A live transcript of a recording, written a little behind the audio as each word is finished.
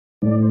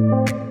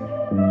Hello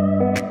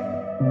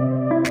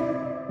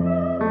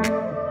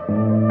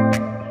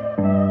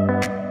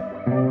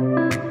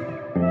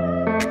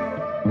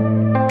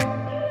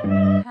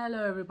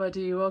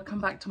everybody, welcome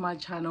back to my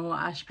channel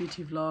Ash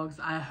Beauty Vlogs.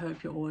 I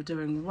hope you're all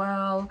doing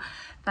well.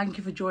 Thank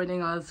you for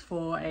joining us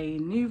for a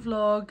new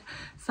vlog.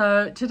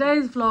 So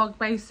today's vlog,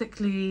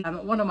 basically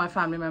one of my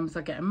family members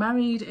are getting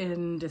married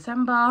in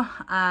December,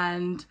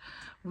 and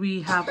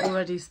we have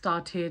already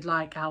started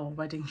like our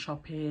wedding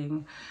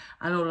shopping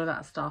and all of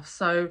that stuff.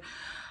 So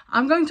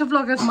I'm going to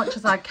vlog as much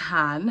as I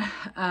can,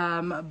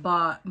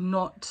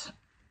 but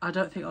I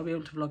don't think I'll be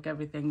able to vlog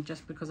everything,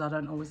 just because I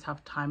don't always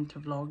have time to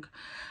vlog.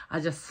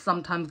 I just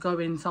sometimes go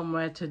in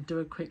somewhere to do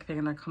a quick thing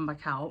and I come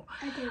back out.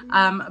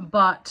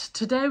 But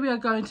today we are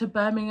going to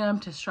Birmingham,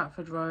 to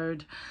Stratford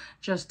Road,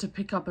 just to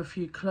pick up a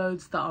few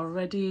clothes that are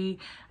ready.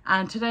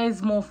 And today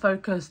is more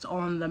focused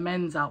on the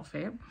men's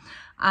outfit.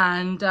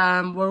 And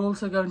we're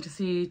also going to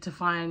see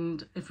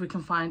find if we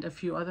can find a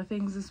few other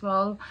things as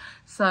well.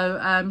 So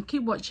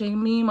keep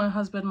watching. Me, my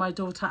husband, my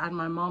daughter and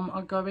my mum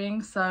are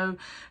going. So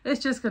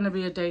it's just going to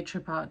be a day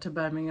trip out to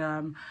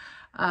Birmingham,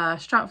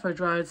 Stratford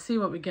Road, see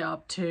what we get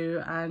up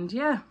to, and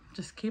yeah,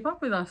 just keep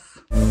up with us.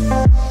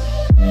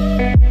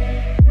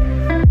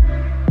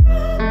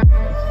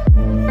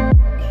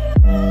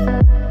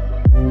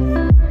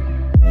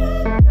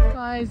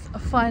 Guys,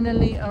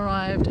 finally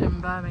arrived in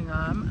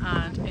Birmingham,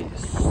 and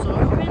it's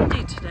so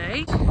windy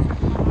today.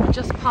 We're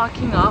just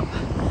parking up.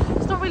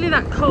 It's not really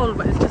that cold,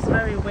 but it's just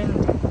very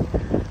windy.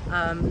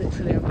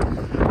 Literally,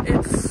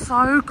 it's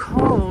so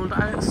cold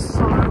and it's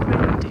so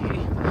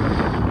windy.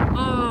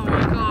 Oh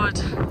my god,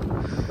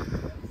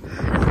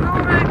 it's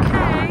not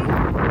okay.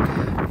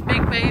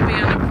 Big baby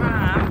and a pram.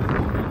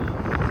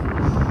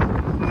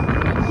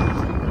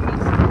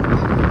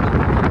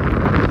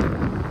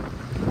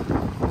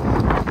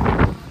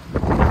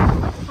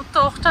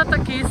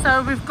 So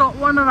we've got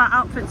one of our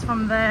outfits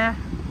from there,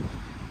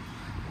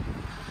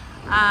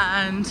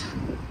 and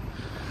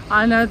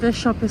I know this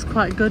shop is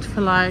quite good for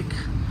like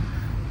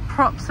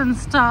props and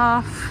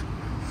stuff.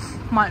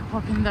 Might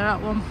pop in there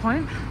at one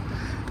point.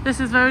 This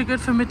is very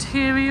good for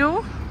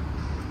material.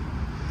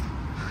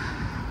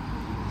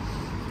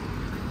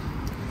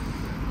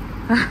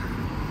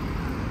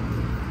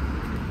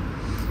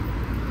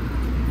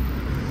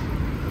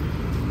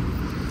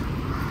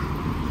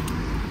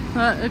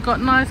 They've got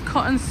nice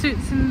cotton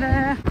suits in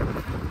there.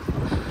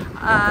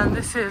 And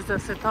this is the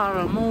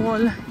Sitara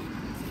Mall.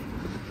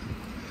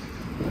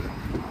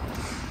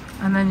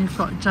 And then you've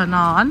got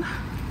Janan.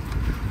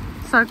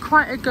 So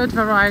quite a good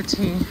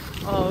variety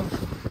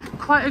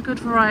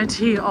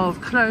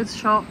of clothes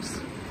shops.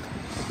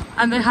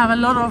 And they have a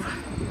lot of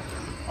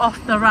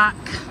off the rack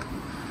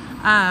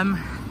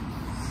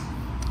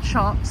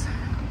shops.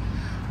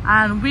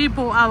 And we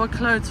bought our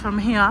clothes from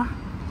here.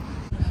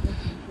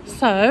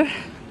 So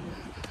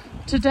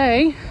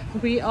today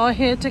we are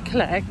here to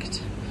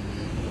collect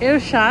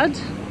Irshad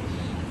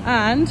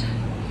and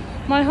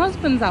my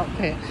husband's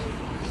outfit.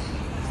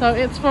 So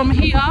it's from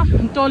here,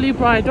 Dolly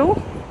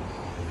Bridal.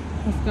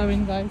 Let's go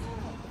in, guys.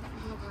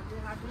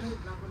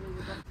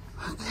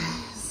 Okay,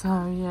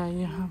 so yeah,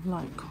 you have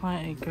like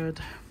quite a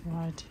good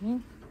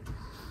variety.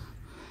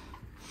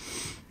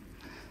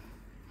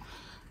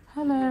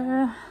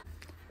 Hello.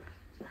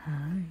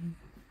 Hi.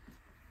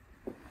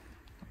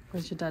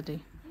 Where's your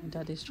daddy? Your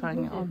daddy's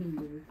trying it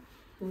on.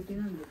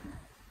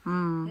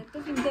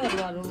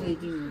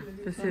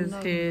 This is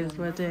his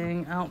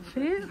wedding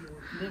outfit.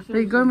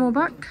 There you go, more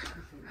back.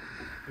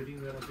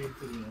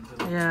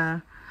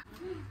 Yeah.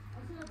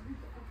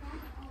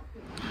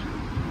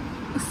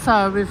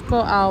 So we've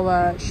got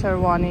our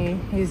sherwani.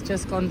 He's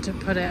just gone to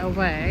put it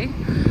away.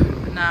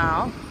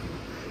 Now,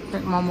 I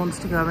think Mum wants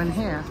to go in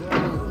here.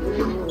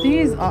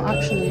 These are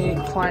actually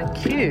quite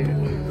cute.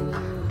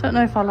 Don't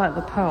know if I like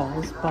the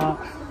pearls, but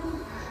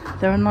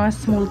they're a nice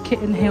small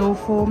kitten heel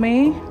for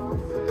me.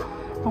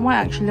 I might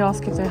actually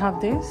ask if they have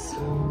this.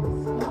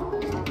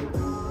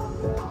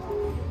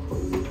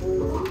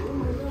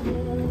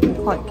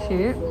 Quite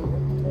cute.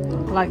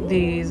 Like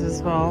these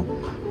as well.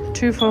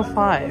 2 for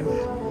 $5.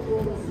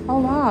 Oh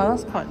wow,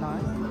 that's quite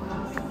nice.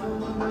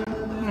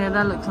 Yeah,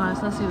 that looks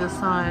nice. Let's see the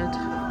side.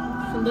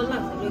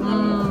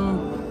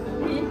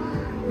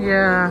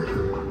 Yeah.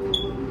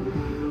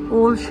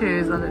 All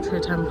shoes are literally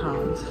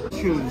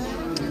 £10. Shoes.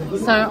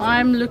 So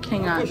I'm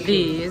looking at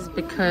these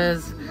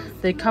because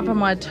they cover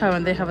my toe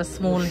and they have a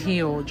small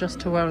heel just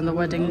to wear on the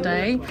wedding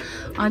day.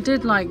 I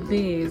did like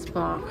these,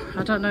 but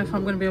I don't know if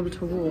I'm going to be able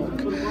to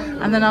walk.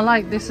 And then I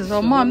like this as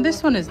well. Mum,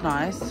 this one is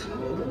nice.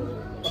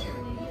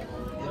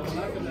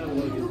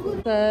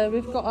 So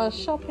we've got our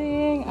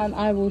shopping and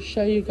I will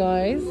show you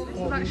guys.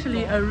 It's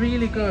actually a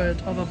really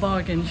good of a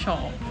bargain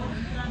shop.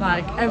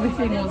 Like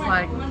everything was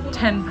like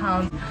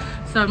 £10.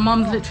 So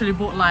Mum's literally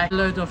bought like a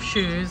load of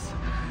shoes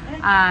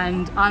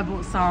and I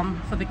bought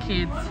some for the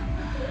kids.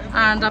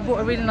 And I bought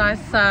a really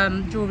nice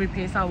jewellery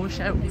piece. I will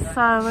share it with you.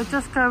 So we're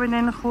just going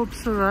in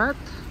Khubsurat.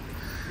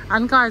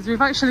 And guys,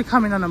 we've actually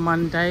come in on a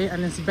Monday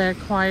and it's very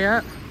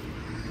quiet.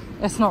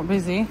 It's not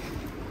busy.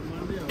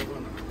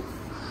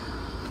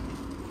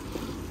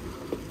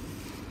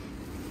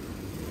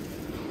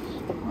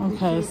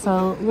 Okay,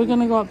 so we're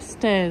gonna go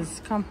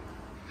upstairs. Come.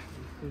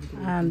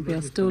 And we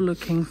are still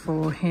looking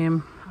for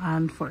him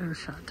and for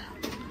Irshad.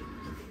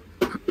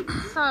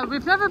 So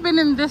we've never been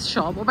in this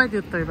shop. I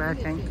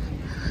think.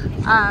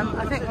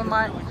 I think we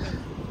might.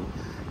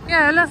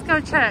 Yeah, let's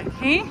go check.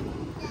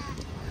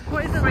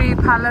 What is it? Free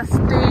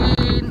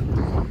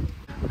Palestine.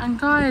 And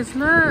guys,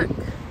 look,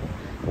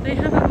 they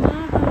have a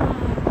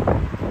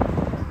mama.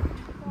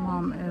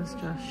 Mom is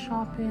just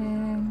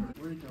shopping.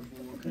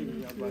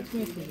 I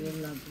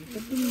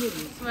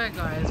swear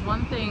guys,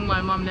 one thing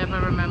my mom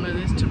never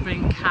remembers is to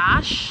bring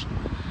cash.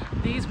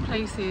 These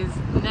places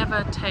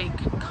never take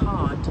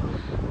card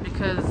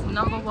because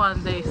number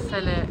one, they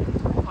sell it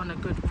on a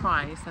good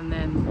price, and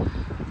then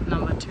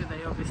number two,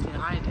 they obviously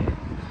hide it.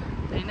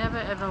 They never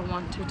ever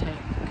want to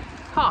take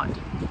card.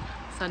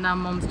 So now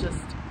mom's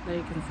just, there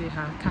you can see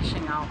her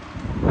cashing out.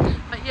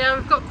 But yeah,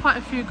 we've got quite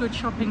a few good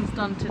shoppings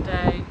done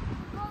today.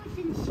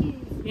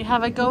 You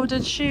have a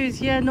golden shoes.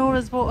 Yeah,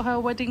 Nora's bought her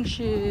wedding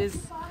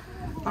shoes.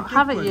 Oh,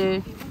 haven't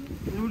you?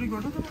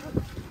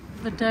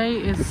 The day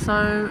is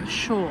so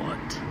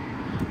short.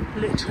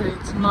 Literally,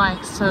 it's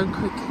night so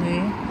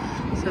quickly.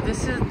 So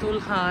this is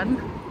Dulhan.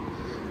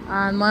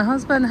 And my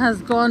husband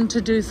has gone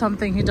to do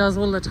something he does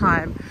all the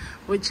time,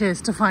 which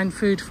is to find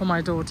food for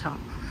my daughter.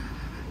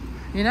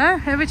 You know,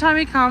 every time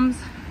he comes,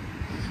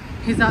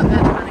 he's out there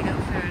trying to get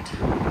food.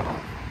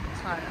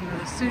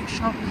 Another suit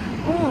shop.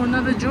 Oh,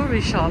 another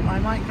jewelry shop. I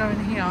might go in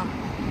here.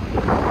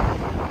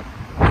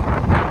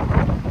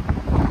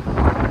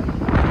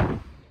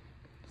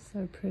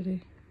 So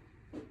pretty.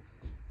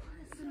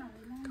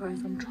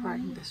 Guys, I'm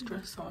trying this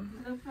dress on.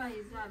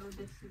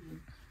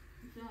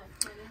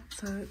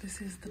 So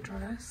this is the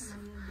dress.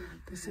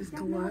 This is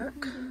the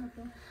work.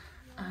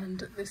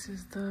 And this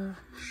is the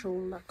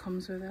shawl that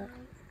comes with it.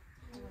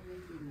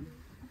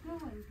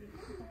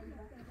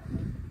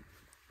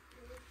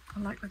 I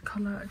like the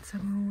colour, it's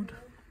emerald.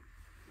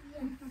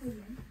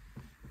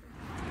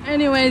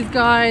 Anyways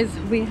guys,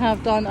 we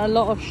have done a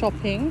lot of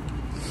shopping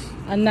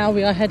and now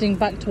we are heading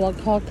back to our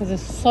car because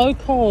it's so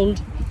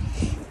cold,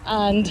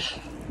 and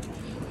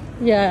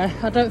yeah,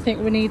 I don't think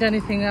we need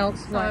anything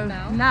else right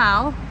now.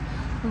 Now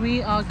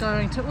we are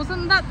going to,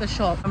 wasn't that the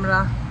shop?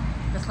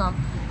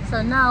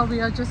 So now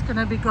we are just going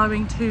to be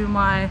going to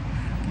my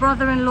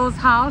brother-in-law's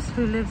house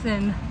who lives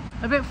in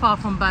a bit far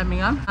from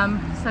Birmingham.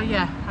 So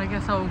yeah, I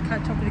guess I'll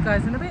catch up with you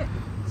guys in a bit.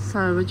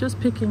 So we're just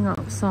picking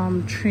up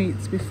some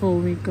treats before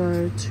we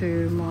go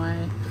to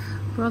my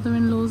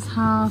brother-in-law's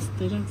house.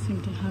 They don't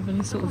seem to have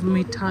any sort of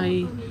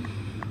mithai.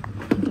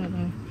 I don't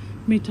know.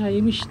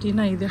 Mithai mishti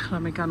nahi dekha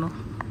main kano.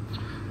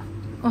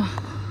 Oh,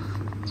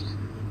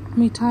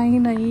 mithai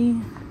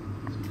nahi.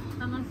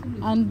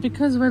 And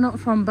because we're not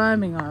from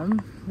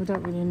Birmingham, we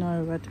don't really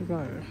know where to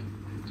go.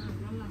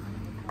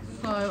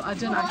 So I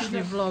didn't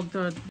actually vlog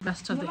the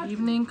rest of the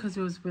evening because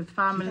it was with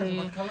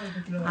family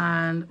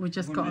and we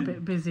just got a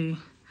bit busy.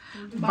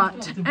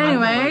 But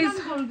anyways,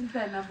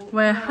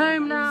 we're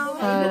home now.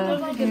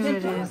 So here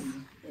it is.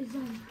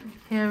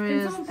 Here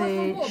is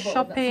the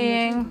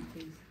shopping.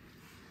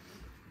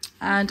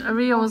 And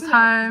Ariel's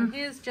home.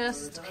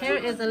 Here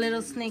is a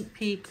little sneak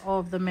peek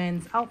of the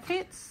men's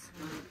outfits.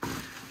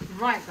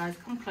 Right guys,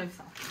 come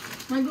closer.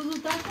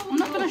 I'm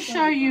not going to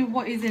show you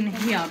what is in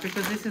here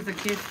because this is a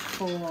gift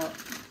for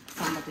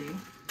somebody.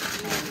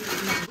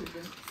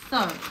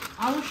 So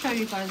I will show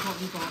you guys what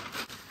we got.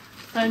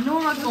 So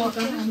Nora got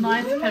a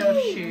nice pair of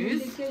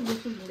shoes.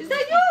 Is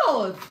that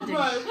yours? Bro,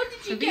 what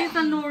did you get? These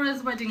are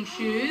Nora's wedding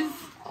shoes.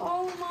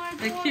 Oh my god.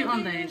 They're cute,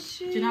 aren't they?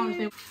 Do you know what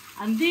they are?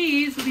 And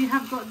these, we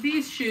have got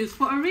these shoes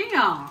for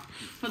Aria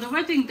for the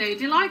wedding day.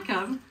 Do you like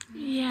them?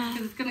 Yeah.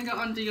 Because it's going to go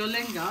under your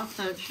lenga,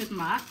 so it should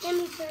match.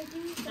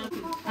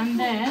 And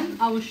then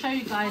I will show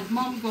you guys,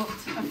 Mum got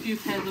a few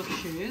pairs of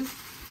shoes.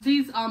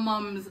 These are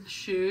Mum's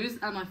shoes,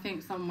 and I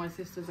think some of my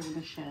sisters are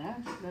going to share.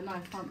 They're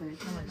nice, aren't they?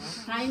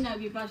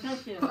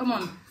 Put them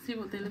on, see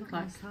what they look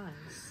like.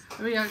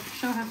 Aria,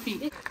 show her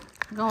feet.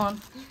 Go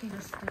on.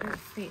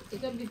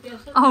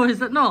 Oh,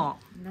 is it not?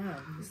 No,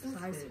 it's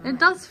size. It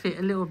does fit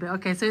a little bit.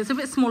 Okay, so it's a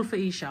bit small for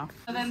Isha.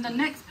 And then the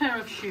next pair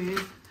of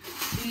shoes,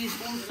 these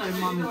also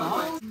Mum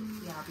got.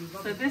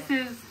 So this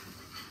is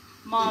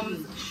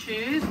Mum's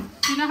shoes.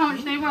 Do you know how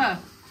much they were?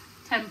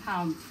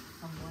 £10.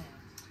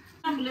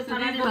 So these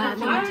are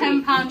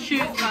 £10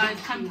 shoes, guys.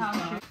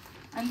 £10 shoes.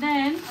 And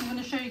then I'm going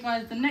to show you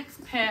guys the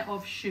next pair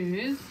of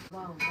shoes.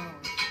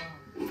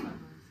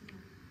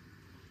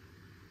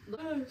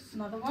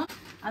 Another one.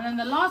 And then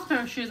the last pair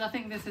of shoes, I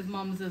think this is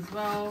Mum's as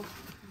well.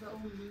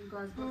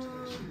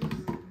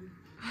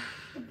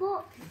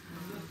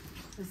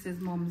 This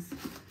is Mum's.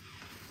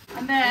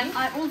 And then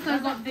I also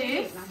got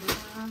this,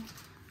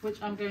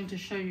 which I'm going to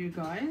show you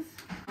guys.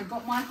 I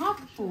got my half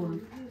ball.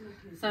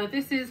 So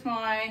this is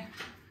my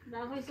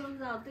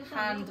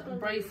hand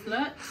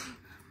bracelet,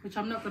 which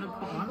I'm not going to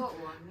put on.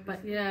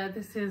 But yeah,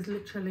 this is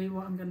literally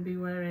what I'm going to be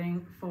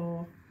wearing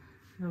for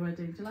the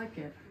wedding. Do you like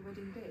it?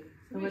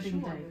 The wedding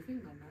day.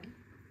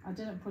 I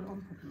didn't put it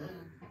on properly.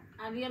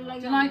 Do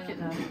you like it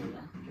though?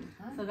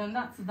 So then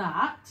that's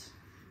that.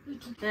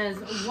 There's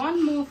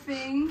one more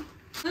thing.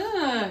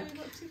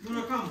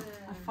 Look, I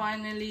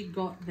finally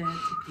got their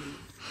tickets.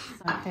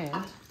 So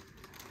head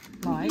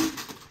like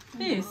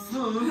this.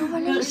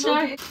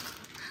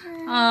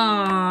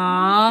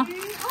 Aww.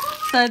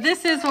 So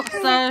this is what.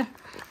 So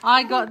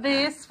I got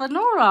this for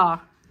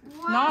Nora.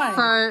 Nice.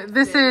 So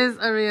this is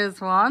Aria's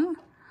one.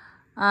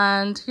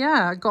 And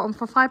yeah, I got them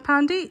for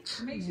 £5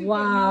 each.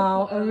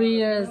 Wow,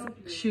 Aria's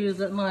shoes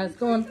look nice.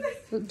 Go on,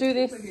 do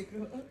this.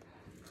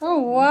 Oh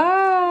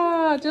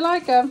wow, do you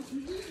like them?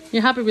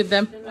 You're happy with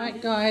them? Right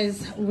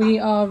guys, we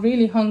are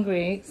really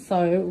hungry,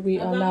 so we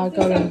are now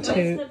going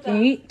to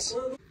eat.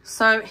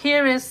 So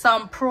here is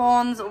some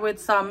prawns with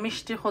some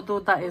mishti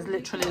khudud that is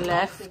literally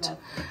left.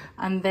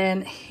 And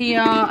then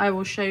here I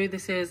will show you,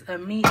 this is a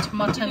meat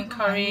mutton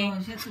curry.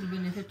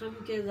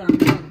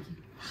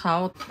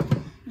 How?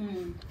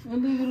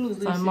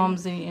 So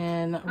mom's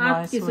eating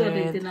rice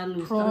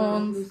with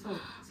prawns.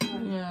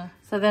 Yeah.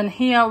 So then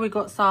here we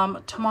got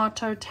some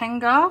tomato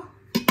tenga,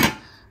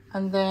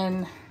 and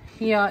then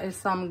here is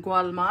some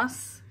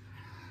gualmas,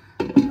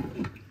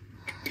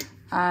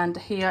 and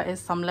here is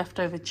some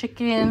leftover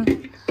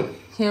chicken.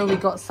 Here we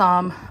got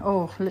some,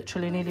 oh,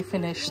 literally nearly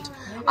finished.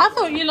 I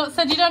thought you lot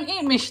said you don't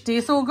eat mishti,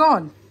 it's all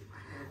gone.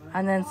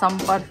 And then some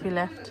barfi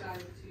left.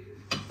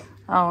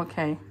 Oh,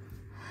 okay.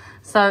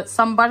 So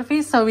some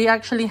barfi. So we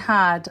actually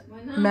had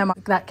mema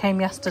that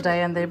came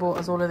yesterday, and they bought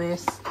us all of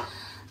this.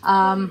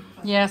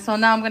 Yeah, so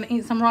now I'm going to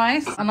eat some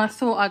rice, and I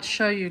thought I'd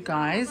show you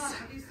guys.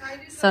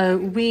 So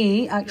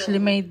we actually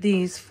made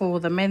these for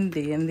the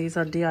mendi, and these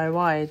are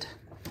DIY'd.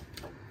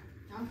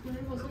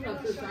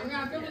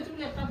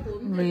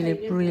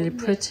 Really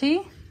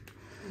pretty.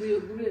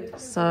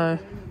 So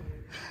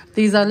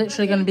these are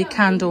literally going to be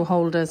candle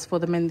holders for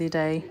the mendi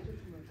day.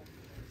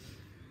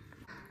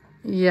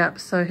 Yep,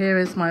 so here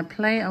is my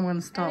plate. I'm going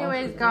to start.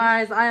 Anyways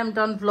guys, I am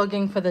done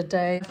vlogging for the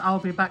day. I'll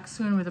be back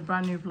soon with a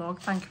brand new vlog.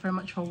 Thank you very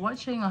much for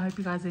watching. I hope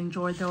you guys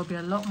enjoyed. There will be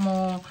a lot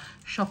more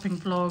shopping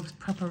vlogs,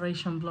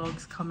 preparation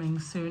vlogs coming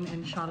soon,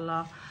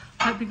 inshallah.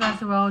 Hope you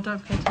guys are well. Don't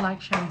forget to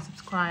like, share and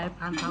subscribe,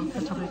 and I'll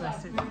catch up with you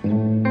guys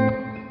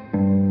soon.